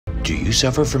Do you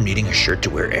suffer from needing a shirt to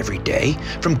wear every day?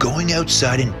 From going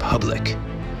outside in public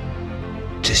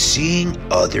to seeing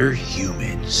other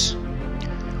humans?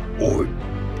 Or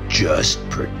just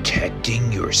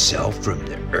protecting yourself from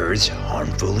the Earth's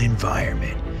harmful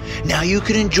environment? Now you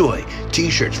can enjoy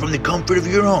t-shirts from the comfort of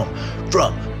your home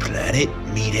from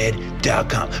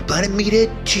PlanetMeathead.com. Planet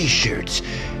Meathead t-shirts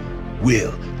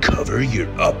will cover your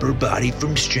upper body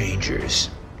from strangers,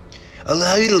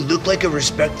 allow you to look like a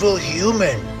respectful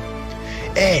human,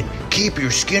 and keep your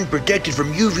skin protected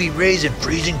from UV rays and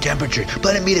freezing temperatures.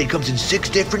 Planet Meathead comes in 6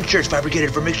 different shirts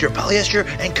fabricated from a mixture of polyester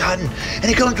and cotton,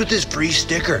 and it comes with this free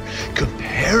sticker.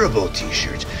 Comparable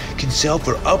t-shirts can sell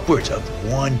for upwards of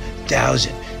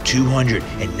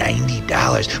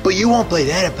 $1,290, but you won't pay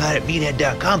that at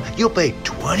PlanetMeathead.com. You'll pay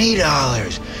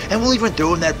 $20, and we'll even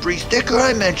throw in that free sticker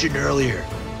I mentioned earlier.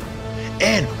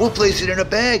 And we'll place it in a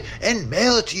bag and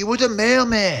mail it to you with a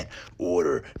mailman.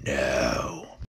 Order now.